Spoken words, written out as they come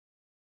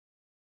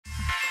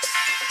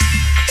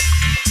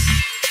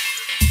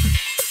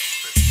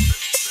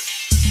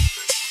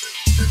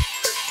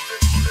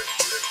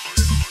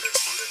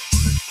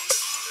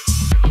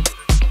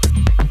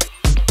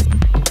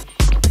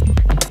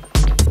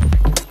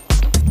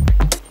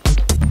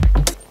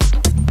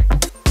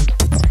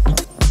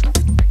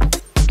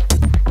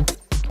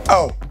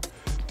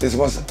this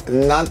was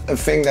not a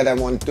thing that I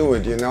want to do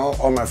it, you know.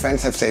 All my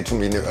friends have said to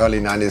me in the early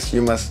 90s,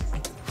 you must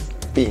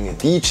being a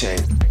DJ.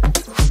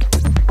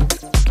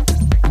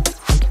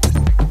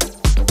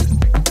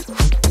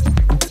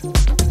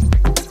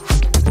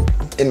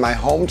 In my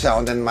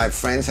hometown, then my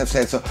friends have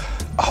said, so,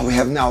 oh, we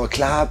have now a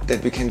club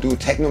that we can do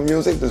techno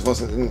music. This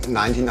was in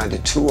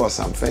 1992 or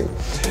something.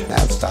 And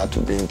I've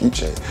started being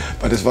DJ.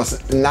 But this was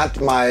not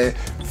my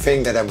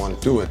thing that I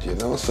want to do it, you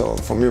know. So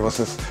for me it was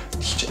this,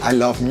 I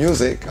love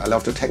music, I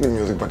love the techno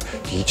music, but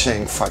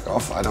DJing, fuck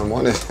off, I don't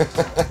want it.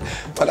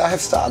 But I have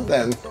started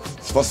then.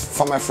 It was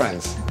for my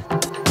friends.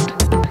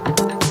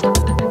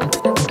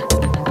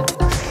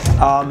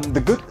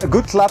 A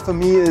good club for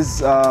me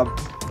is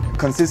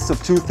consists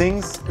of two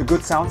things: a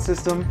good sound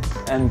system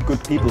and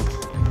good people.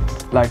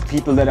 Like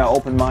people that are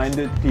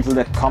open-minded, people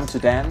that come to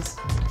dance,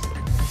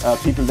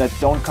 people that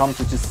don't come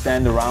to just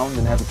stand around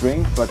and have a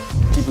drink, but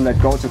people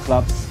that go to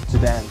clubs to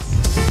dance.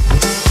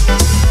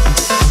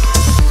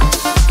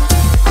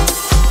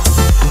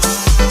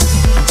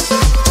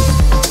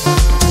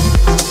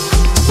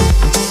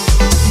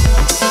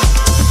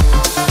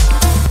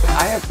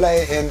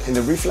 Play in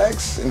the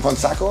Reflex in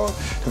Ponsaco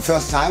the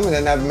first time, and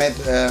then I've met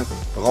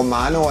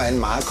Romano and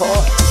Marco.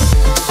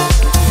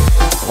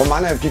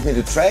 Romano have given me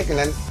the track, and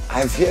then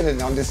I've heard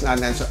it on this night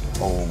and I said,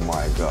 oh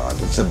my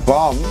god, it's a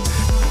bomb.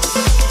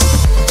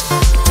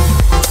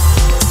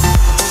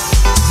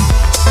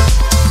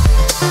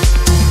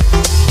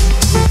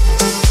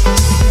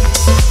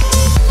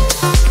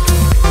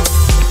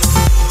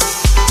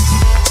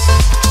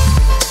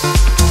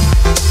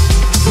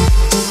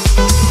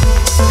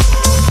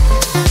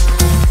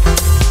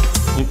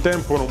 Un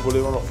tempo non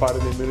volevano fare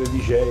nemmeno i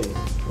DJ,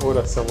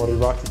 ora siamo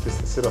arrivati che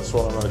stasera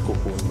suonano al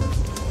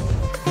Cocoon.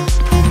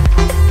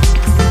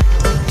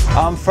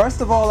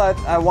 First of all,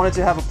 I wanted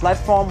to have a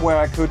platform where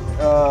I could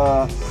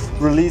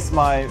release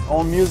my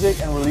own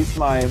music and release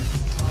my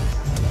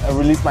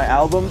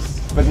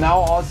albums. But now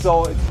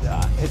also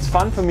it's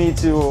fun for me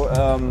to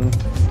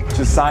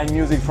sign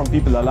music from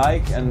people I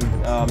like, and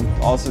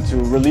also to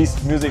release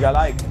music I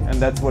like,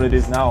 and that's what it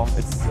is now.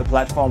 It's a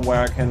platform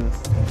where I can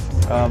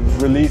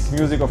release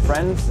music of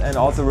friends and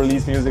also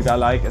release music I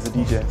like as a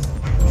DJ.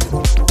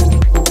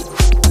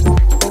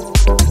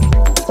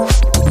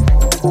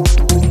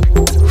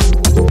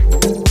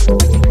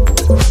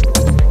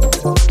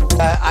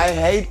 I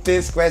hate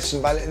this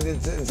question, but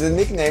it's a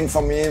nickname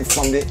for me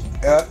from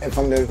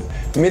the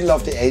middle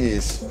of the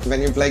 80s.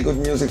 When you play good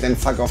music, then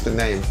fuck off the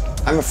name.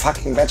 I'm a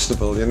fucking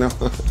vegetable, you know.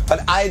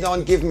 But I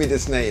don't give me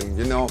this name,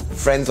 you know.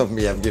 Friends of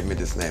me have given me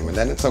this name, and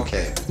then it's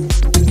okay.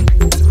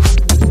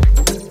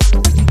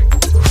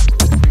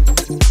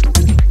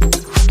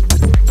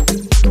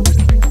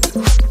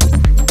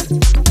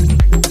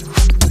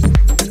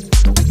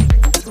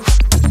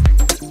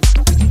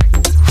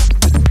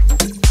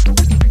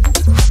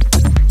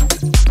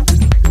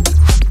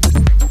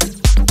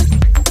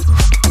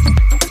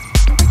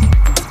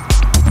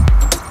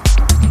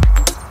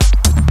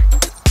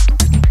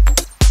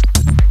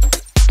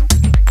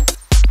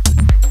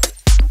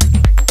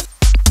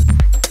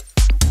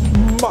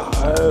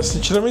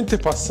 Sinceramente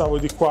passavo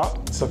di qua,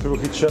 sapevo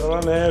che c'era la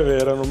neve,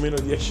 erano meno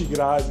 10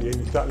 gradi e in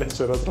Italia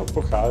c'era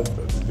troppo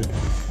caldo, quindi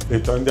ho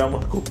detto andiamo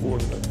al Cocoon.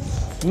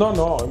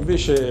 No,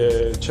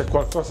 invece c'è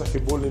qualcosa che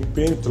bolle in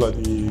pentola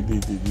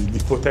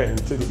di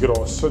potente, di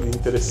grosso, di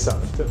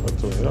interessante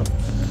quantomeno.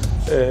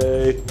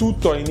 E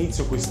tutto ha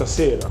inizio questa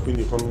sera,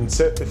 quindi con un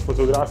set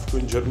fotografico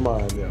in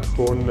Germania,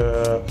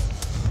 con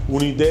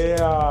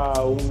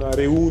un'idea, una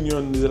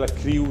reunion della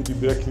crew di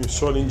Black New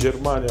Soul in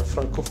Germania a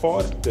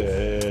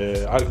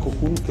Francoforte, al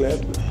Cocoon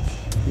Club,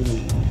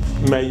 quindi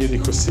meglio di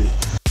così.